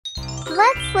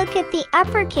Let's look at the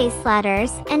uppercase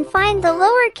letters and find the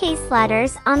lowercase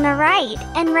letters on the right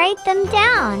and write them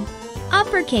down.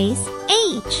 Uppercase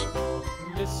H.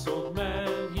 This old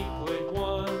man, he played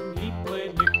one. He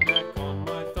played knick-knack on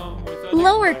my thumb with a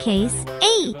Lowercase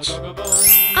h.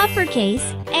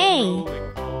 Uppercase A.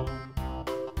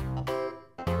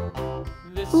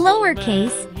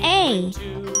 Lowercase a.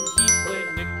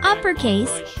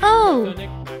 Uppercase O.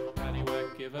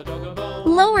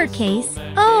 Lowercase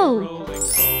o.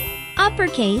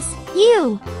 Uppercase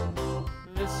U.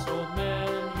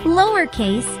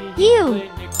 Lowercase u.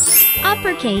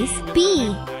 Uppercase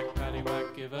B.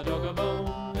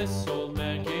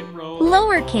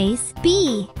 Lowercase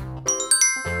b.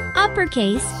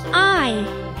 Uppercase I.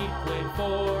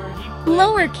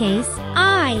 Lowercase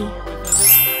I.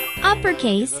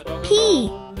 Uppercase P.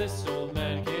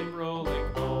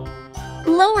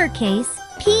 Lowercase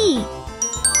p.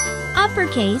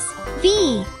 Uppercase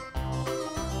V.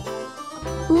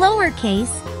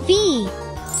 Lowercase v.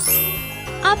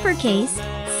 Uppercase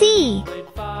C.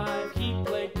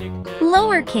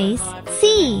 Lowercase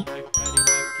c.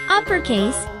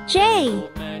 Uppercase J.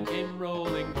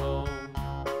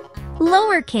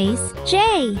 Lowercase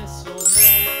j.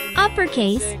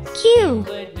 Uppercase Q.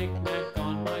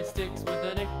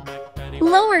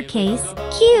 Lowercase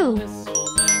q.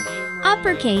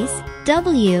 Uppercase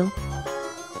W.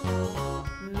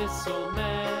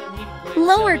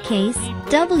 Lowercase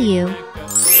w.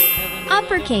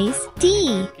 Uppercase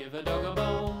d.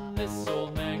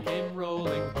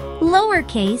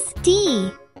 Lowercase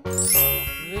d.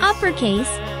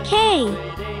 Uppercase k.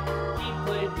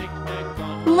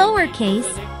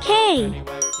 Lowercase k.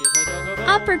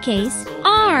 Uppercase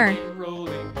r.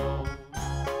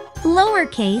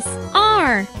 Lowercase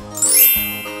r.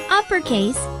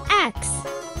 Uppercase x.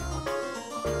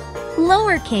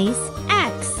 Lowercase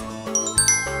x.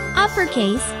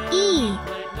 Uppercase e.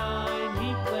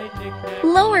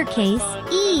 Lowercase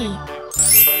e.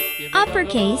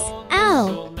 Uppercase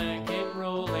l.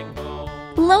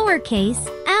 Lowercase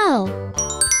l.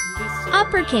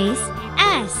 Uppercase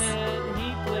s.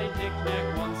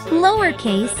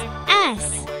 Lowercase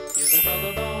s.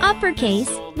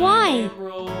 Uppercase y.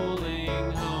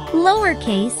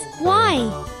 Lowercase y.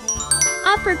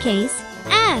 Uppercase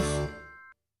f.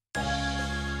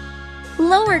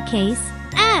 Lowercase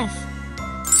f.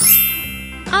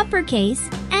 Uppercase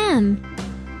m.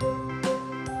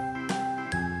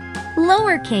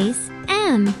 Lowercase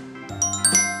m.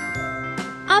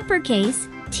 Uppercase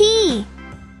t.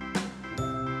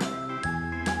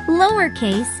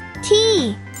 Lowercase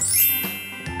t.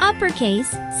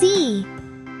 Uppercase z.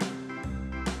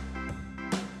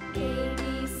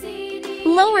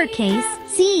 Lowercase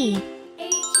z.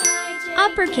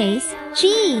 Uppercase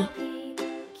g.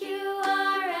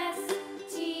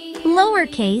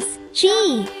 Lowercase g.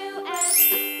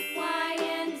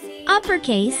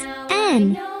 Uppercase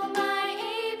n.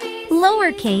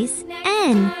 Lowercase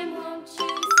n.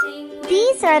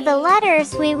 These are the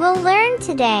letters we will learn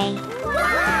today.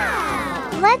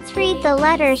 Let's read the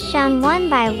letters shown one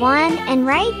by one and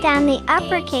write down the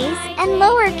uppercase and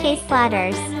lowercase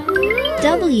letters.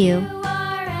 W.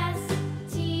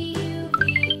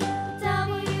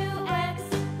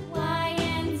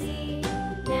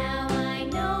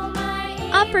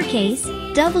 Uppercase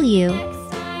W.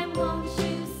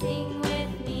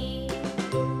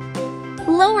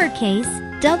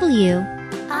 Lowercase w.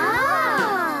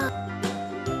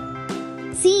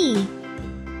 Z.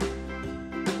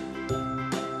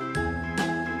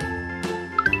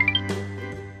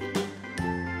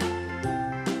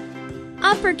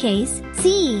 Uppercase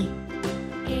Z.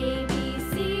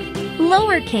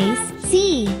 Lowercase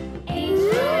z.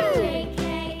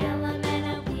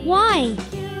 Y.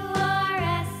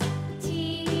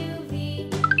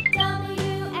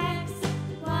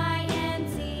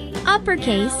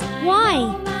 Uppercase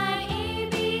y.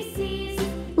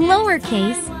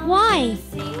 Lowercase y.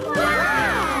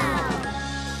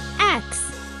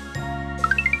 X.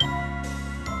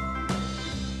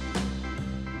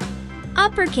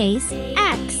 Uppercase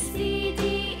X.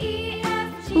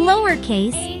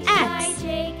 Lowercase x.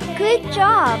 Good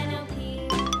job!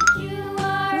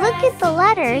 Look at the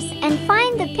letters and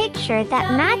find the picture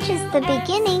that matches the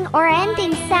beginning or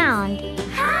ending sound.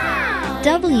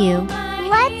 W.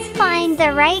 Let's find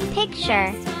the right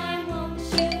picture.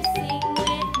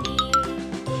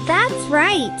 That's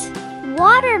right!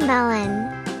 Watermelon.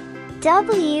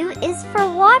 W is for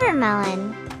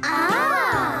watermelon.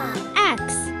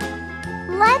 X.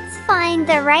 Let's find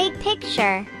the right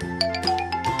picture.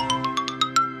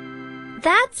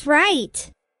 That's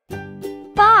right!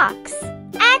 Box.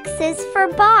 X is for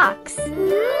box.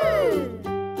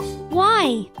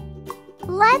 Y.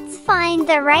 Let's find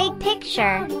the right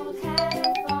picture.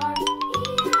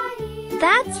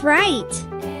 That's right.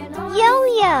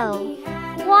 Yo-yo.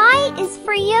 Y is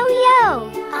for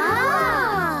yo-yo.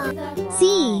 Ah!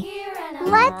 Z.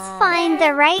 Let's find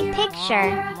the right picture.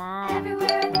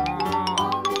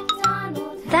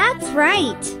 That's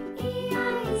right.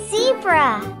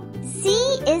 Zebra. Z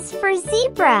is for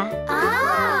zebra.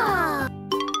 Ah!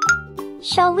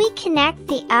 Shall we connect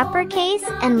the uppercase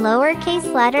and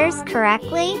lowercase letters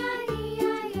correctly?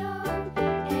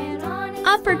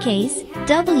 Uppercase,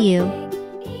 W.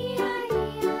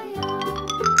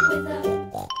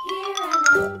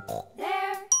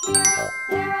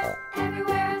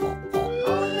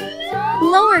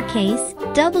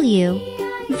 Lowercase, W.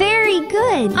 Very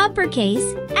good.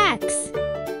 Uppercase, X.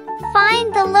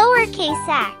 Find the lowercase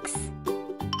x.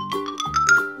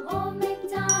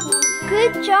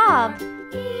 Good job.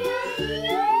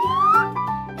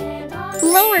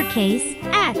 Lowercase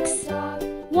x.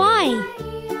 Y.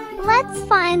 Let's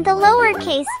find the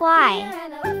lowercase y.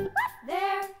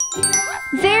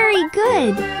 Very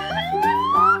good.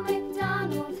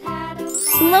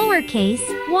 Lowercase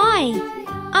y.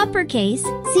 Uppercase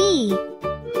Z.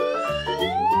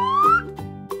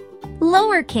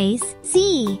 Lowercase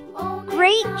z.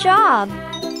 Great job!